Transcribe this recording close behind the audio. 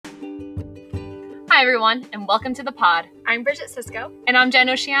Hi, everyone, and welcome to the pod. I'm Bridget Cisco. And I'm Jen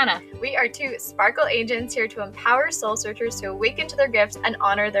Oceana. We are two Sparkle agents here to empower soul searchers to awaken to their gifts and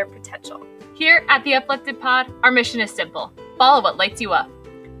honor their potential. Here at the Uplifted Pod, our mission is simple. Follow what lights you up.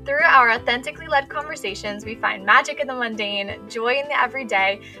 Through our authentically led conversations, we find magic in the mundane, joy in the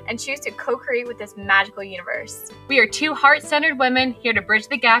everyday, and choose to co-create with this magical universe. We are two heart-centered women here to bridge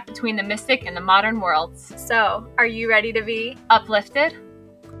the gap between the mystic and the modern worlds. So, are you ready to be uplifted?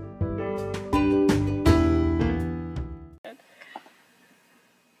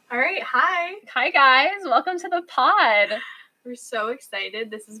 All right, hi. Hi, guys. Welcome to the pod. We're so excited.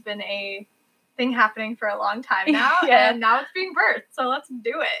 This has been a thing happening for a long time now, Yeah. And now it's being birthed, so let's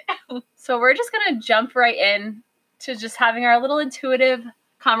do it. So we're just going to jump right in to just having our little intuitive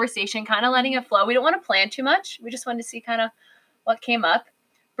conversation, kind of letting it flow. We don't want to plan too much. We just wanted to see kind of what came up.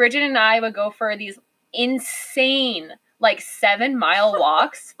 Bridget and I would go for these insane, 7-mile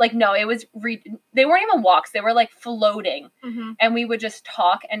walks. It was, they weren't even walks. They were floating. Mm-hmm. And we would just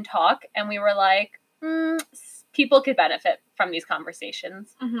talk. And we were like, people could benefit from these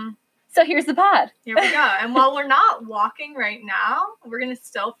conversations. Mm-hmm. So here's the pod. Here we go. And while we're not walking right now, we're going to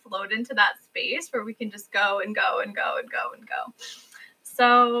still float into that space where we can just go and go and go and go and go.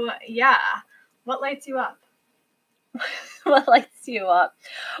 So, yeah. What lights you up? What lights you up?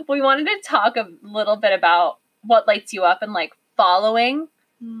 We wanted to talk a little bit about what lights you up and following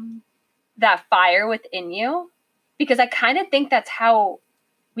that fire within you. Because I kind of think that's how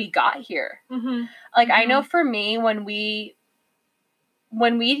we got here. Mm-hmm. I know for me, when we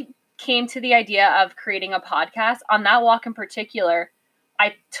came to the idea of creating a podcast, on that walk in particular,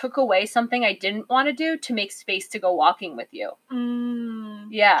 I took away something I didn't want to do to make space to go walking with you.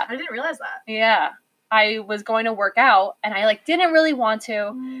 Yeah. I didn't realize that. Yeah. I was going to work out and I didn't really want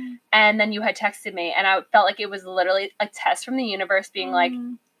to. And then you had texted me and I felt like it was literally a test from the universe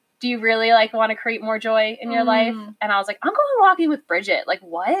being do you really want to create more joy in your life? And I was like, I'm going walking with Bridget.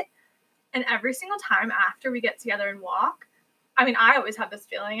 What? And every single time after we get together and walk, I mean, I always have this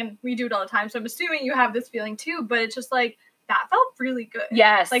feeling and we do it all the time. So I'm assuming you have this feeling too, but it's just that felt really good.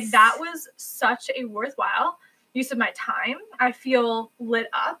 Yes. That was such a worthwhile use of my time. I feel lit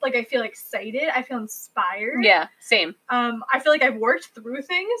up. I feel excited. I feel inspired. Yeah, same. I feel like I've worked through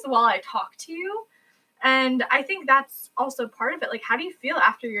things while I talk to you. And I think that's also part of it. How do you feel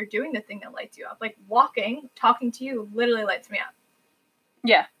after you're doing the thing that lights you up? Walking, talking to you literally lights me up.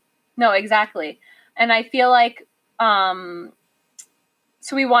 Yeah. No, exactly. And I feel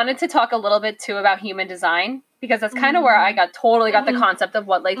so we wanted to talk a little bit too about human design because that's kind of where I got the concept of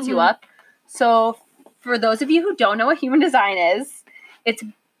what lights you up. So for those of you who don't know what human design is,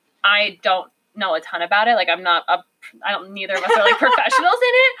 I don't know a ton about it. Neither of us are professionals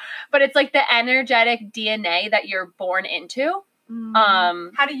in it, but it's the energetic DNA that you're born into.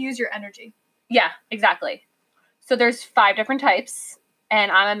 How to use your energy. Yeah, exactly. So there's 5 different types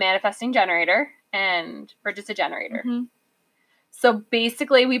and I'm a manifesting generator and Bridget's a generator. Mm-hmm. So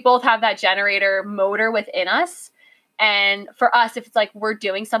basically we both have that generator motor within us. And for us, if it's we're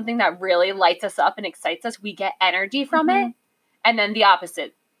doing something that really lights us up and excites us, we get energy from it. And then the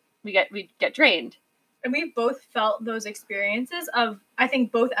opposite, we get drained. And we both felt those experiences of, I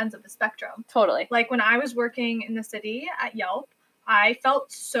think, both ends of the spectrum. Totally. When I was working in the city at Yelp, I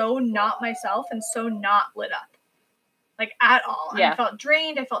felt so not myself and so not lit up. At all. Yeah. And I felt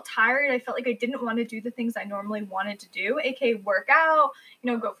drained. I felt tired. I felt like I didn't want to do the things I normally wanted to do, aka work out,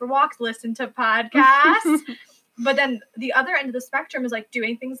 go for walks, listen to podcasts. But then the other end of the spectrum is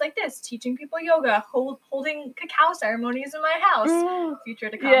doing things like this, teaching people yoga, holding cacao ceremonies in my house. Future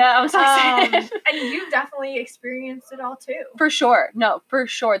to come. Yeah, I'm so excited. And you've definitely experienced it all too. For sure. No, for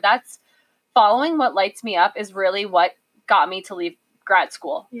sure. That's following what lights me up is really what got me to leave grad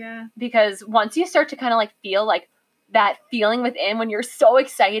school. Yeah. Because once you start to kind of feel that feeling within when you're so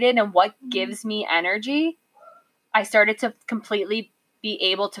excited and what gives me energy, I started to completely be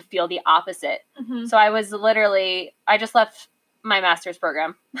able to feel the opposite. So I just left my master's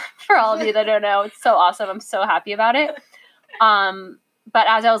program for all of you that don't know. It's so awesome. I'm so happy about it. But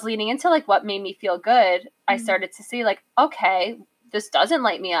as I was leaning into what made me feel good, I started to see okay, this doesn't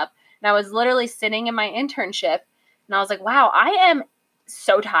light me up. And I was literally sitting in my internship and I was like, wow, I am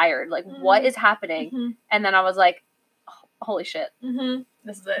so tired. What is happening? And then I was like, holy shit.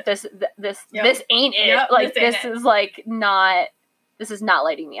 This is it. This ain't it. Yep, This is not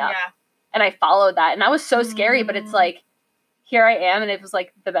lighting me up. Yeah. And I followed that. And that was so scary, but it's here I am. And it was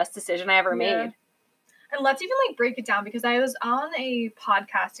the best decision I ever made. And let's even like break it down, because I was on a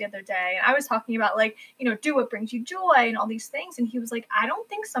podcast the other day and I was talking about like, do what brings you joy and all these things. And he was like, I don't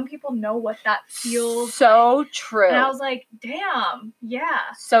think some people know what that feels So like. true. And I was like, damn,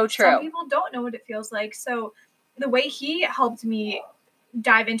 yeah. So true. Some people don't know what it feels like. So the way he helped me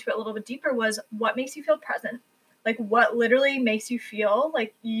dive into it a little bit deeper was, what makes you feel present? Like, what literally makes you feel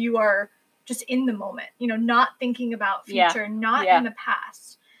like you are just in the moment, not thinking about future, not in the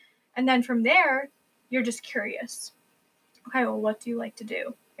past. And then from there, you're just curious. Okay, well, what do you like to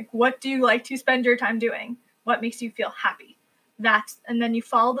do? Like, what do you like to spend your time doing? What makes you feel happy? And then you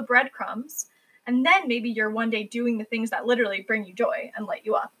follow the breadcrumbs, and then maybe you're one day doing the things that literally bring you joy and light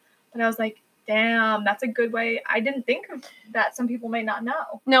you up. But I was like, damn, that's a good way. I didn't think of that. Some people may not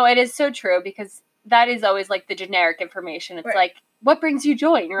know. No, it is so true, because that is always like the generic information. It's like, what brings you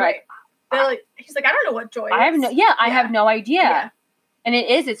joy? And you're like, he's like, I don't know what joy is. I have no idea. Yeah. And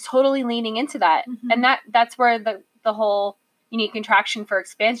it's totally leaning into that. Mm-hmm. And that's where the whole unique contraction for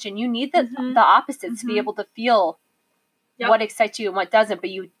expansion, you need the opposites to be able to feel what excites you and what doesn't.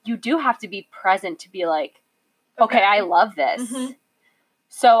 But you do have to be present to be like, okay, I love this. Mm-hmm.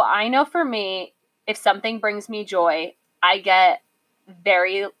 So I know for me, if something brings me joy, I get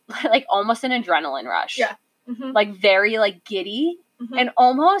very, like, almost an adrenaline rush. Yeah. Mm-hmm. Like, very, like, giddy. Mm-hmm. And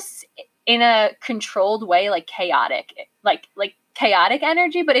almost in a controlled way, like, chaotic. Like chaotic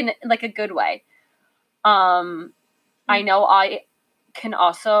energy, but in, like, a good way. I know I can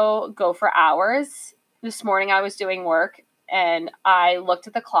also go for hours. This morning I was doing work, and I looked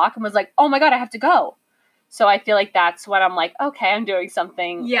at the clock and was like, oh, my God, I have to go. So I feel like that's when I'm like, okay, I'm doing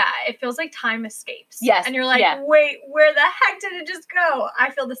something. Yeah, it feels like time escapes. Yes. And you're like, wait, where the heck did it just go?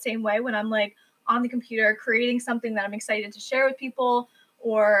 I feel the same way when I'm like on the computer creating something that I'm excited to share with people,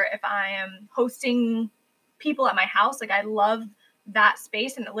 or if I am hosting people at my house. Like, I love that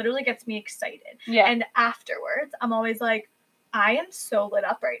space, and it literally gets me excited. Yeah. And afterwards, I'm always like, I am so lit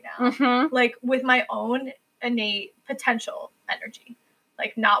up right now. Mm-hmm. Like, with my own innate potential energy.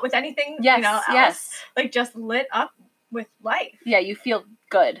 Like, not with anything, else. Yes. Like, just lit up with life. Yeah, you feel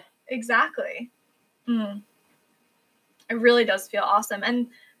good. Exactly. It really does feel awesome. And,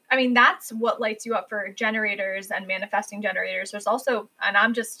 I mean, that's what lights you up for generators and manifesting generators. There's also, and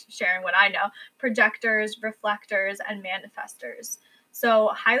I'm just sharing what I know, projectors, reflectors, and manifestors. So,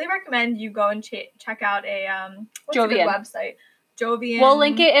 highly recommend you go and check out what's a good website? Jovian. We'll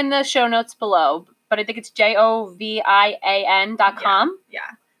link it in the show notes below. But I think it's jovian.com. Yeah.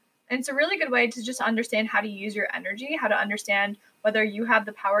 And it's a really good way to just understand how to use your energy, how to understand whether you have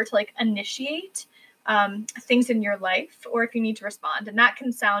the power to, like, initiate things in your life, or if you need to respond. And that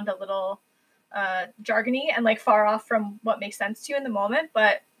can sound a little jargony and, like, far off from what makes sense to you in the moment.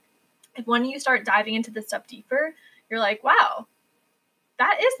 But when you start diving into this stuff deeper, you're like, wow,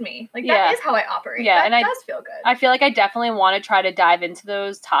 that is me. Like, that is how I operate. Yeah, that does feel good. I feel like I definitely want to try to dive into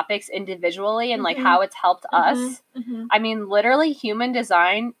those topics individually and, like, how it's helped us. Mm-hmm. I mean, literally, human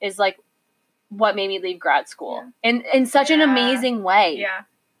design is, like, what made me leave grad school in such an amazing way. Yeah.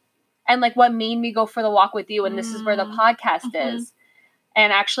 And, like, what made me go for the walk with you, and this is where the podcast is.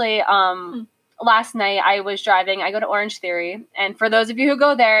 And actually, last night I was driving. I go to Orange Theory. And for those of you who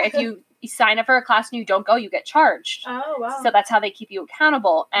go there, if you sign up for a class and you don't go, you get charged. Oh, wow. So that's how they keep you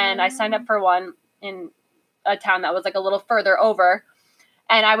accountable. And I signed up for one in a town that was, like, a little further over.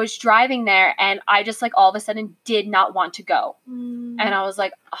 And I was driving there, and I just, like, all of a sudden did not want to go. And I was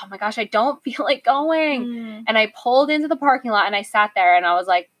like, oh my gosh, I don't feel like going. And I pulled into the parking lot, and I sat there, and I was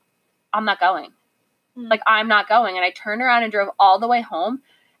like, I'm not going. Like, I'm not going. And I turned around and drove all the way home.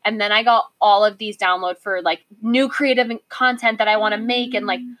 And then I got all of these download for, like, new creative content that I want to make. And,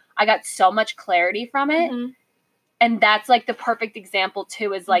 like, I got so much clarity from it. And that's, like, the perfect example,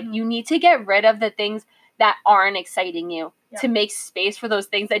 too, is, like, you need to get rid of the things that aren't exciting you to make space for those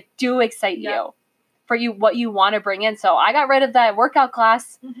things that do excite you, for you, what you want to bring in. So I got rid of that workout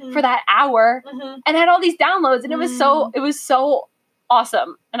class for that hour and had all these downloads. And it was so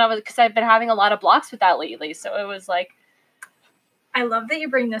awesome. And because I've been having a lot of blocks with that lately. So it was like, I love that you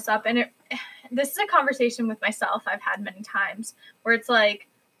bring this up. And this is a conversation with myself I've had many times, where it's like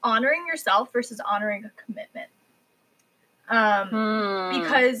honoring yourself versus honoring a commitment.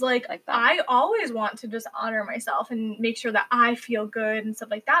 Because, like I always want to just honor myself and make sure that I feel good and stuff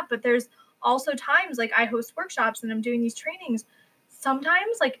like that. But there's also times, like, I host workshops and I'm doing these trainings.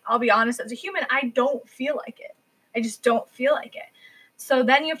 Sometimes, like, I'll be honest, as a human, I don't feel like it. I just don't feel like it. So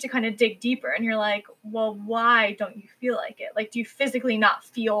then you have to kind of dig deeper, and you're like, well, why don't you feel like it? Like, do you physically not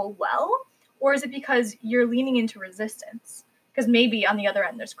feel well? Or is it because you're leaning into resistance? Because maybe on the other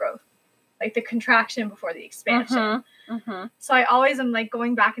end, there's growth, like the contraction before the expansion. So I always am, like,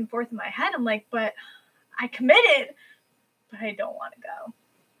 going back and forth in my head. I'm like, but I committed, but I don't want to go.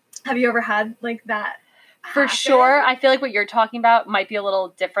 Have you ever had like that? For sure. I feel like what you're talking about might be a little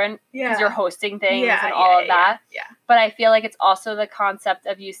different because you're hosting things and all of that. Yeah. But I feel like it's also the concept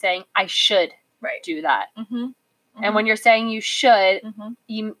of you saying, I should do that. And when you're saying you should,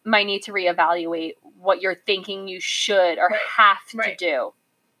 you might need to reevaluate what you're thinking you should or have to do.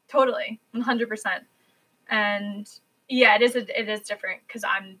 Totally. 100%. And yeah, it is different because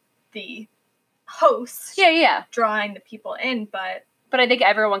I'm the host. Yeah. Drawing the people in, but I think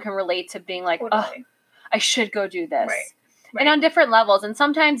everyone can relate to being like, oh, I should go do this. Right. And on different levels. And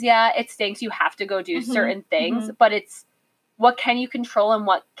sometimes, it stinks. You have to go do certain things, but it's what can you control and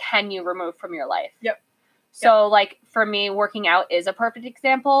what can you remove from your life? Yep. So, like, for me, working out is a perfect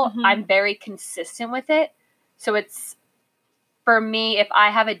example. I'm very consistent with it. So it's, for me, if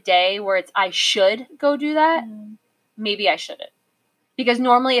I have a day where it's I should go do that, maybe I shouldn't. Because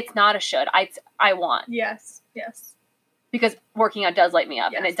normally it's not a should. I want. Yes. Because working out does light me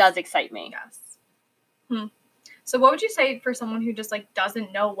up and it does excite me. Yes. So what would you say for someone who just like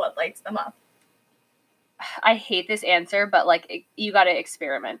doesn't know what lights them up? I hate this answer, but like you got to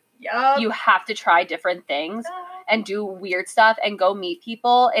experiment. Yep. You have to try different things and do weird stuff and go meet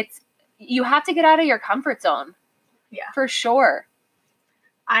people. You have to get out of your comfort zone. Yeah. For sure.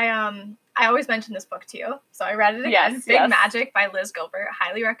 I always mention this book to you, so I read it again. Big Magic by Liz Gilbert.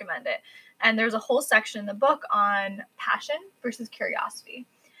 Highly recommend it. And there's a whole section in the book on passion versus curiosity.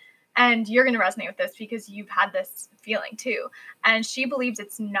 And you're going to resonate with this because you've had this feeling too. And she believes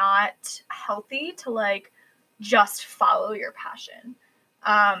it's not healthy to like just follow your passion.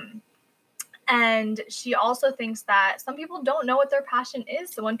 And she also thinks that some people don't know what their passion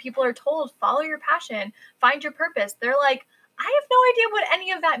is. So when people are told, follow your passion, find your purpose, they're like, I have no idea what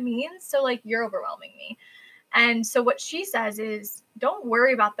any of that means. So like, you're overwhelming me. And so what she says is, don't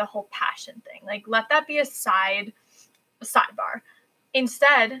worry about the whole passion thing. Like, let that be a sidebar.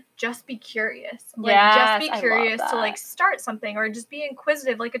 Instead, just be curious. Like, just be curious to like start something or just be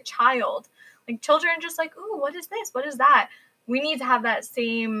inquisitive like a child. Like children just like, ooh, what is this? What is that? We need to have that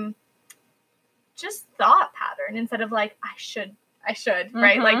same just thought pattern instead of like, I should,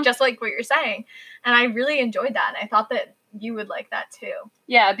 right? Like, just like what you're saying. And I really enjoyed that. And I thought that you would like that too.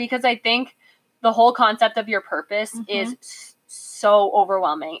 Yeah, because I think the whole concept of your purpose is so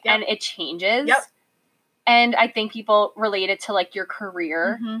overwhelming and it changes. Yep. And I think people relate it to like your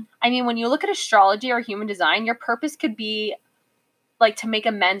career. I mean, when you look at astrology or human design, your purpose could be like to make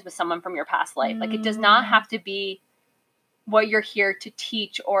amends with someone from your past life. Like it does not have to be what you're here to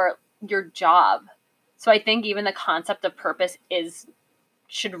teach or your job. So I think even the concept of purpose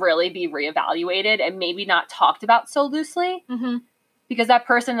should really be reevaluated and maybe not talked about so loosely. Because that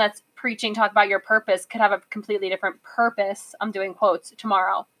person that's preaching, talk about your purpose could have a completely different purpose. I'm doing quotes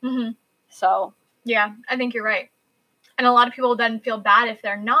tomorrow. So yeah, I think you're right. And a lot of people then feel bad if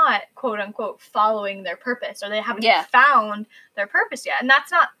they're not, quote unquote, following their purpose or they haven't found their purpose yet. And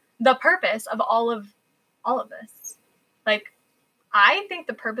that's not the purpose of all of this. Like, I think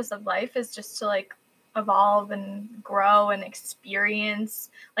the purpose of life is just to like evolve and grow and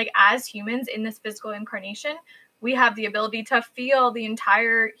experience. Like, as humans in this physical incarnation, we have the ability to feel the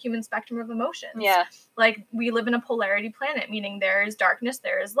entire human spectrum of emotions. Yeah. Like, we live in a polarity planet, meaning there is darkness,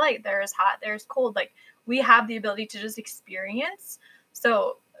 there is light, there is hot, there is cold. Like, we have the ability to just experience.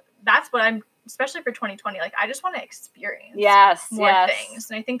 So that's what I'm, especially for 2020, like, I just want to experience more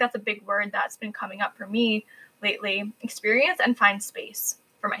things. And I think that's a big word that's been coming up for me lately. Experience and find space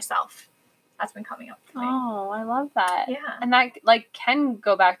for myself. That's been coming up for me. Oh, I love that. Yeah. And that like can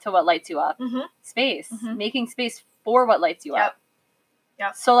go back to what lights you up. Space. Making space for what lights you up.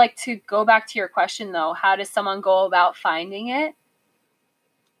 Yep. So like to go back to your question though, how does someone go about finding it?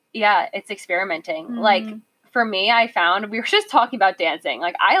 Yeah, it's experimenting. Like for me, I found, we were just talking about dancing.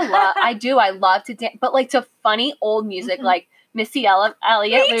 Like I love to dance, but like to funny old music, like Missy Elliott,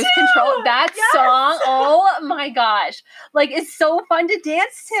 Lose Control. That song, oh my gosh. Like, it's so fun to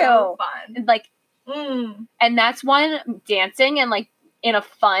dance to. So fun. And, like, and that's one, dancing and, like, in a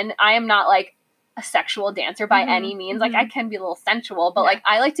fun, I am not, like, a sexual dancer by any means. Like, I can be a little sensual, but, like,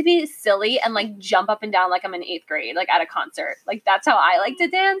 I like to be silly and, like, jump up and down like I'm in 8th grade, like, at a concert. Like, that's how I like to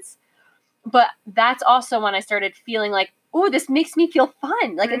dance. But that's also when I started feeling like, ooh, this makes me feel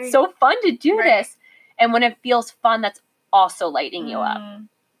fun. Like, it's so fun to do this. And when it feels fun, that's also lighting you up.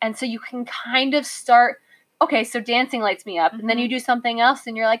 And so you can kind of start, okay, so dancing lights me up. And then you do something else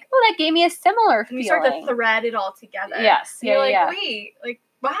and you're like, oh, that gave me a similar feeling. You start to thread it all together. Yes. And you're like, wait, like,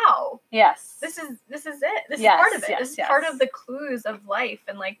 wow. Yes. This is it. This is part of it. This is part of the clues of life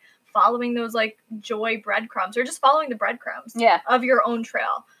and like following those like joy breadcrumbs or just following the breadcrumbs of your own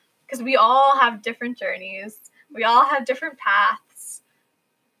trail. Because we all have different journeys. We all have different paths.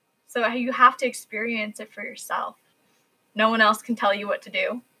 So you have to experience it for yourself. No one else can tell you what to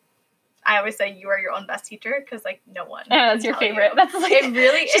do. I always say you are your own best teacher because, like, no one. Yeah, that's your favorite. That's like, it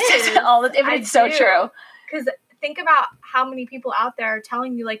really is. All the, it's so true. Because think about how many people out there are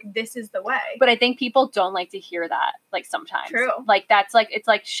telling you, like, this is the way. But I think people don't like to hear that, like, sometimes. True. Like, that's like, it's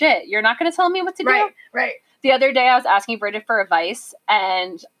like, shit, you're not going to tell me what to do? Right. The other day I was asking Bridget for advice,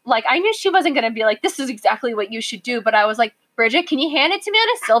 and, like, I knew she wasn't going to be like, this is exactly what you should do. But I was like, Bridget, can you hand it to me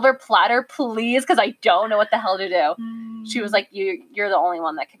on a silver platter, please? Because I don't know what the hell to do. She was like, you're the only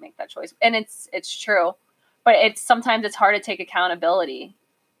one that can make that choice. And it's true. But sometimes it's hard to take accountability.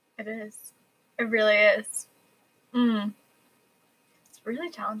 It is. It really is. It's really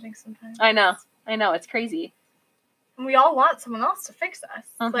challenging sometimes. I know. It's crazy. And we all want someone else to fix us.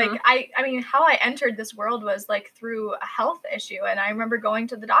 Like, I mean, how I entered this world was, like, through a health issue. And I remember going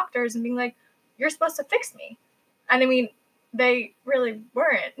to the doctors and being like, you're supposed to fix me. And I mean, they really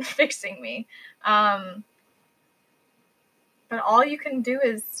weren't fixing me. But all you can do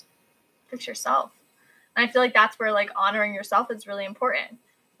is fix yourself. And I feel like that's where, like, honoring yourself is really important.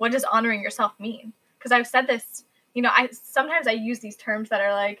 What does honoring yourself mean? Because I've said this, you know, sometimes I use these terms that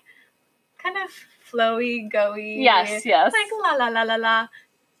are, like, kind of flowy, goey. Yes. Like, la, la, la, la, la.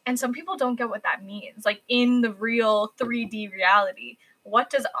 And some people don't get what that means. Like, in the real 3D reality, what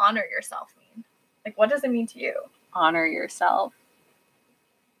does honor yourself mean? Like, what does it mean to you? Honor yourself.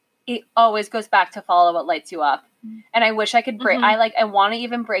 It always goes back to follow what lights you up. And I wish I could break, I want to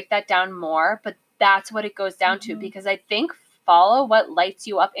even break that down more, but that's what it goes down to, because I think follow what lights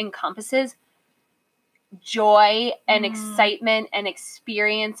you up encompasses joy and excitement and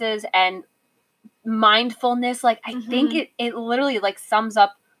experiences and mindfulness. Like, I think it literally, like, sums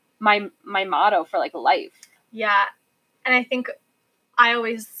up my motto for, like, life. Yeah. And I think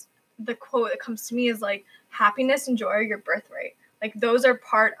the quote that comes to me is, like, happiness and joy are your birthright. Like, those are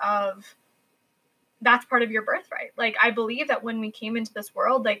that's part of your birthright. Like, I believe that when we came into this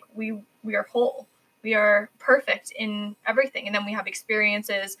world, like, we are whole. We are perfect in everything. And then we have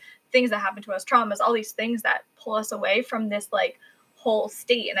experiences, things that happen to us, traumas, all these things that pull us away from this, like, whole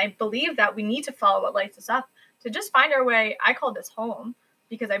state. And I believe that we need to follow what lights us up to just find our way. I call this home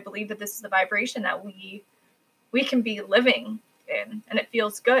because I believe that this is the vibration that we can be living in, and it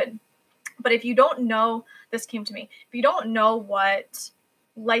feels good. But if you don't know, this came to me, if you don't know what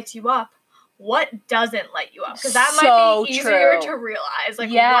lights you up, what doesn't light you up? Because that might be easier to realize. Like,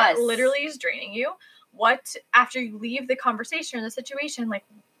 what literally is draining you? What, after you leave the conversation or the situation, like,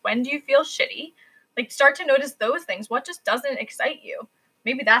 when do you feel shitty? Like, start to notice those things. What just doesn't excite you?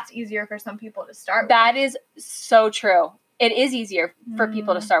 Maybe that's easier for some people to start with. That is so true. It is easier for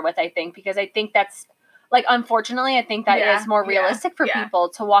people to start with, I think, because I think that's, like, unfortunately, I think that is more realistic for people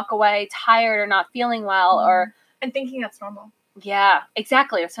to walk away tired or not feeling well or... And thinking that's normal. Yeah,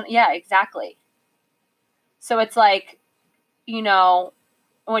 exactly. Yeah, exactly. So it's like, you know,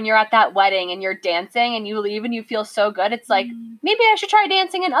 when you're at that wedding and you're dancing and you leave and you feel so good, it's like, maybe I should try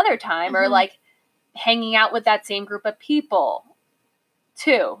dancing another time or, like, hanging out with that same group of people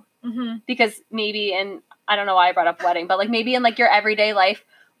too. Because maybe I don't know why I brought up wedding, but, like, maybe in, like, your everyday life,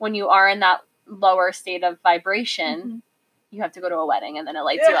 when you are in that lower state of vibration, you have to go to a wedding and then it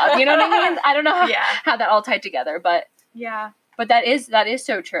lights you up. You know what I mean? I don't know how that all tied together, but that is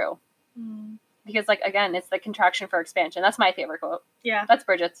so true. Because, like, again, it's the contraction for expansion. That's my favorite quote. Yeah. That's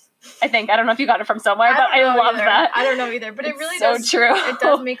Bridget's. I think. I don't know if you got it from somewhere, but I love that. I don't know either, but it really does. So true. It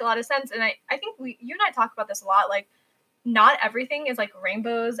does make a lot of sense. And I think you and I talk about this a lot. Like, not everything is, like,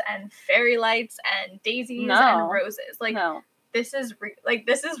 rainbows and fairy lights and daisies and roses. Like, this is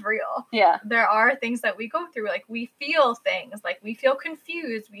real. Yeah. There are things that we go through. Like, we feel things. Like, we feel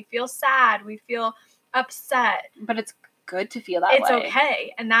confused. We feel sad. We feel upset. But it's good to feel that way. It's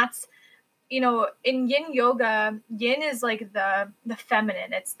okay. And that's, you know, in yin yoga, yin is, like, the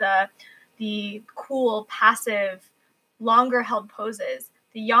feminine. It's the cool, passive, longer held poses.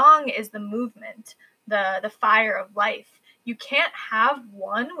 The yang is the movement, the fire of life. You can't have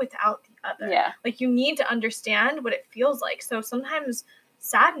one without the other. Yeah. Like, you need to understand what it feels like. So sometimes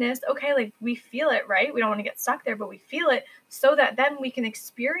sadness, okay, like, we feel it, right? We don't want to get stuck there, but we feel it so that then we can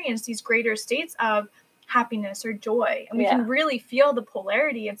experience these greater states of happiness or joy. And we can really feel the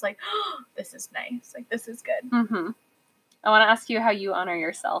polarity. It's like, oh, this is nice. Like, this is good. I want to ask you how you honor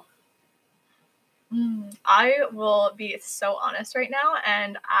yourself. I will be so honest right now,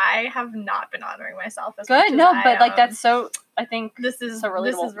 and I have not been honoring myself as good. Much as like, that's so, I think this is so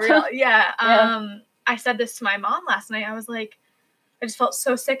relatable. This is real. Yeah. I said this to my mom last night. I was like, I just felt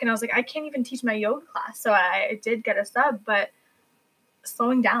so sick, and I was like, I can't even teach my yoga class. So I did get a sub, but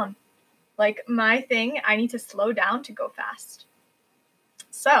slowing down. Like my thing, I need to slow down to go fast.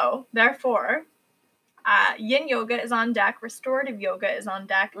 So, therefore, yin yoga is on deck, restorative yoga is on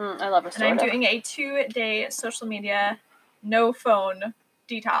deck. I love restorative. And I'm doing a 2-day social media, no phone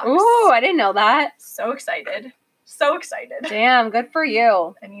detox. Ooh, I didn't know that. So excited. So excited. Damn, good for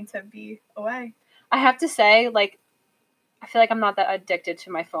you. I need to be away. I have to say, like, I feel like I'm not that addicted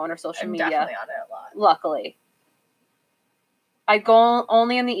to my phone or social I'm media. definitely on it a lot. Luckily. I go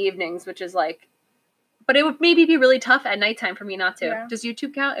only in the evenings, which is like, but it would maybe be really tough at nighttime for me not to. Yeah. Does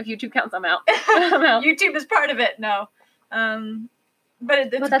YouTube count? If YouTube counts, I'm out. I'm out. YouTube is part of it. No. But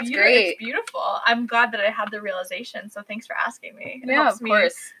it's that's great. It's beautiful. I'm glad that I had the realization. So thanks for asking me. It Yeah, helps of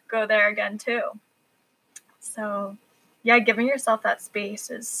course. me go there again too. So, yeah, giving yourself that space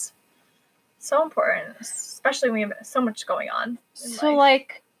is so important, especially when you have so much going on. So,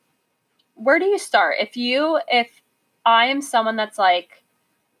 like, where do you start? If I am someone that's like,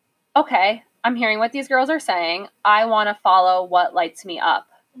 okay, I'm hearing what these girls are saying. I want to follow what lights me up.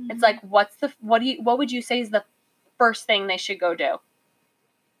 Mm-hmm. It's like, what would you say is the first thing they should go do?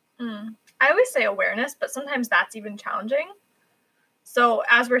 I always say awareness, but sometimes that's even challenging. So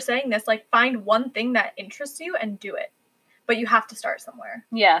as we're saying this, like, find one thing that interests you and do it. But you have to start somewhere.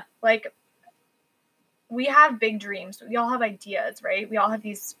 Yeah. Like, we have big dreams. We all have ideas, right? We all have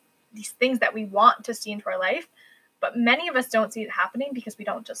these things that we want to see into our life. But many of us don't see it happening because we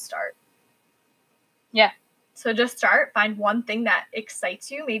don't just start. Yeah. So just start. Find one thing that excites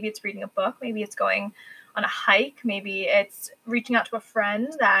you. Maybe it's reading a book. Maybe it's going on a hike. Maybe it's reaching out to a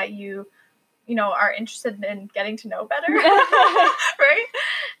friend that you are interested in getting to know better. Right?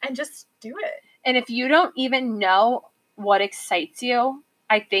 And just do it. And if you don't even know what excites you,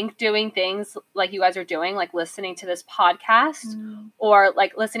 I think doing things like you guys are doing, like listening to this podcast or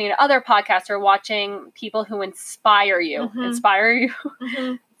like listening to other podcasts or watching people who inspire you, Mm-hmm.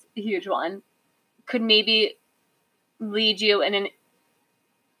 It's a huge one, could maybe lead you in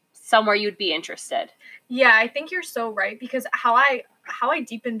somewhere you'd be interested. Yeah, I think you're so right, because how I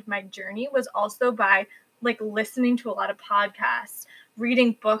deepened my journey was also by like listening to a lot of podcasts,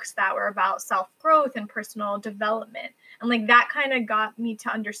 reading books that were about self-growth and personal development. And like that kind of got me to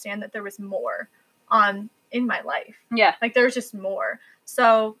understand that there was more in my life. Yeah. Like there was just more.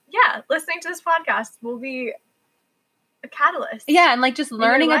 So yeah, listening to this podcast will be a catalyst. Yeah, and like just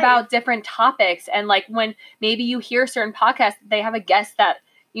learning about different topics, and like when maybe you hear certain podcasts, they have a guest that,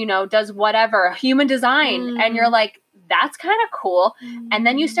 does whatever, human design, and you're like, that's kind of cool. And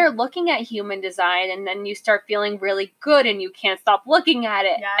then you start looking at human design, and then you start feeling really good, and you can't stop looking at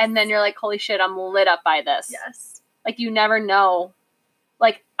it. Yes. And then you're like, holy shit, I'm lit up by this. Yes. Like, you never know.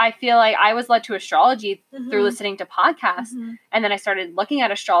 Like, I feel like I was led to astrology through listening to podcasts. And then I started looking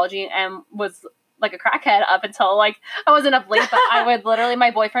at astrology and was like a crackhead up until like I wasn't up late, but I would literally,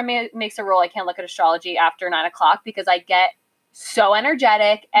 my boyfriend makes a rule I can't look at astrology after 9:00 because I get so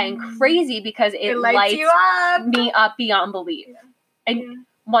energetic and crazy because it lights you up. me up beyond belief. Yeah. And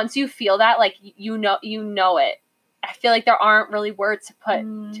once you feel that, like, you know it. I feel like there aren't really words to put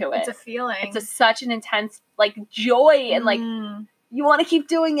to it. It's a feeling. It's such an intense like joy, and like you want to keep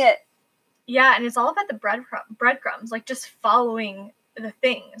doing it. Yeah, and it's all about the breadcrumbs, like just following the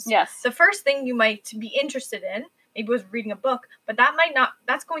things. Yes. The first thing you might be interested in maybe was reading a book, but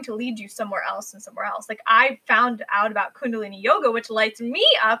that's going to lead you somewhere else and somewhere else. Like I found out about Kundalini yoga, which lights me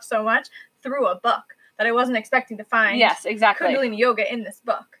up so much, through a book that I wasn't expecting to find. Yes, exactly. Kundalini yoga in this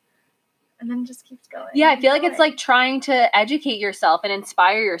book. And then it just keeps going. Yeah, I feel like it's like trying to educate yourself and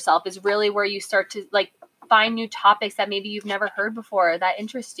inspire yourself is really where you start to like find new topics that maybe you've never heard before that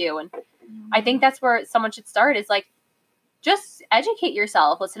interest you. And I think that's where someone should start, is like, just educate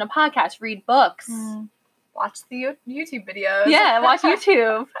yourself, listen to podcasts, read books. Watch the YouTube videos. Yeah, watch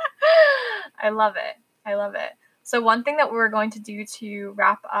YouTube. I love it. So one thing that we're going to do to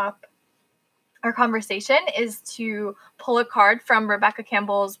wrap up our conversation is to pull a card from Rebecca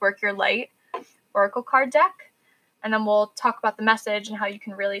Campbell's Work Your Light Oracle card deck. And then we'll talk about the message and how you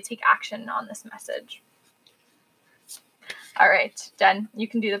can really take action on this message. All right, Jen, you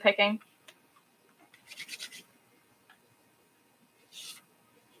can do the picking.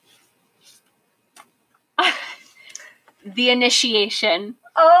 The initiation.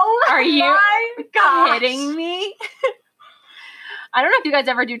 Oh, are you gosh. kidding me? I don't know if you guys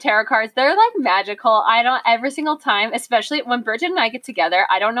ever do tarot cards. They're like magical. Every single time, especially when Bridget and I get together,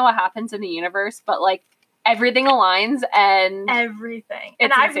 I don't know what happens in the universe, but like everything aligns and everything.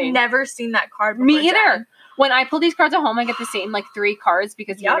 And insane. I've never seen that card before. Me either. When I pull these cards at home, I get the same like 3 cards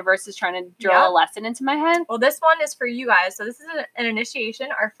because the universe is trying to drill a lesson into my head. Well, this one is for you guys. So this is an initiation,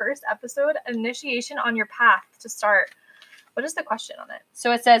 our first episode, an initiation on your path to start What is the question on it?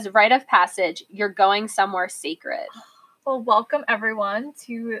 So it says, rite of passage, you're going somewhere sacred. Well, welcome everyone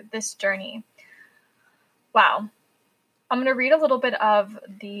to this journey. Wow. I'm going to read a little bit of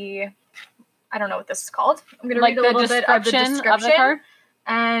I don't know what this is called. I'm going to read a little bit of the description of the card.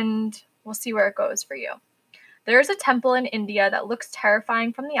 And we'll see where it goes for you. There is a temple in India that looks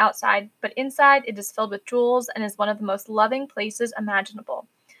terrifying from the outside, but inside it is filled with jewels and is one of the most loving places imaginable.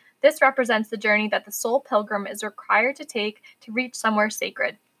 This represents the journey that the soul pilgrim is required to take to reach somewhere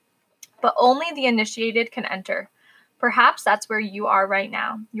sacred. But only the initiated can enter. Perhaps that's where you are right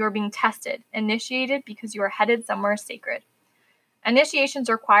now. You are being tested, initiated because you are headed somewhere sacred. Initiations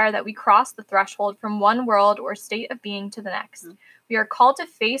require that we cross the threshold from one world or state of being to the next. We are called to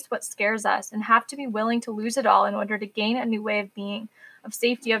face what scares us and have to be willing to lose it all in order to gain a new way of being, of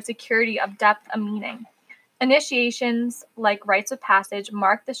safety, of security, of depth, of meaning. Initiations, like rites of passage,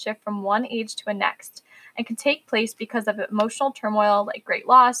 mark the shift from one age to a next and can take place because of emotional turmoil like great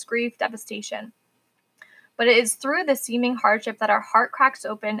loss, grief, devastation. But it is through the seeming hardship that our heart cracks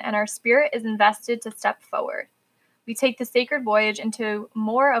open and our spirit is invested to step forward. We take the sacred voyage into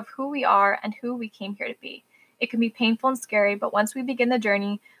more of who we are and who we came here to be. It can be painful and scary, but once we begin the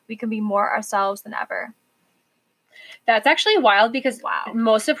journey, we can be more ourselves than ever. That's actually wild because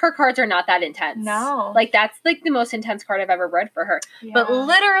most of her cards are not that intense. No. Like, that's like the most intense card I've ever read for her. Yeah. But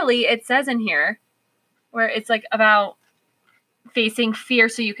literally, it says in here, where it's like about facing fear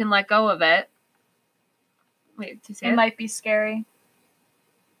so you can let go of it. Wait, do you see it? It might be scary.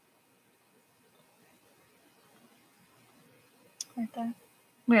 Right there.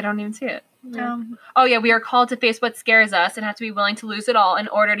 Wait, I don't even see it. Oh, yeah, we are called to face what scares us and have to be willing to lose it all in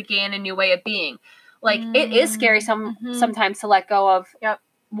order to gain a new way of being. Like, it is scary sometimes to let go of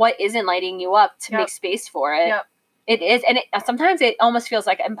what isn't lighting you up to make space for it. Yep. It is, and sometimes it almost feels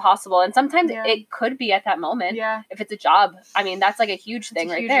like impossible, and sometimes it could be at that moment. Yeah. If it's a job, I mean, that's like a huge thing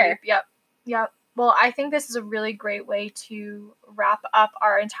right there. Leap. Yep. Well, I think this is a really great way to wrap up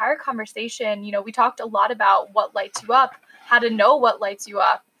our entire conversation. You know, we talked a lot about what lights you up, how to know what lights you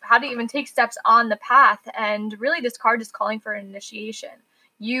up, how to even take steps on the path, and really this card is calling for an initiation.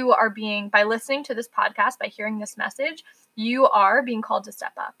 You are by listening to this podcast, by hearing this message, you are being called to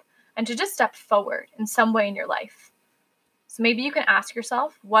step up and to just step forward in some way in your life. So maybe you can ask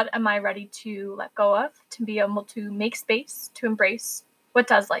yourself, what am I ready to let go of, to be able to make space, to embrace what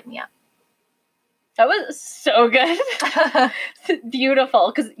does light me up? That was so good.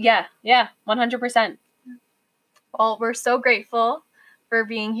 Beautiful. Because, 100%. Well, we're so grateful for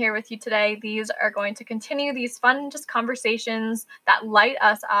being here with you today. These are going to continue, these fun just conversations that light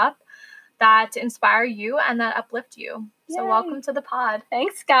us up, that inspire you and that uplift you. So welcome to the pod.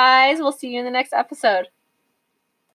 Thanks, guys. We'll see you in the next episode.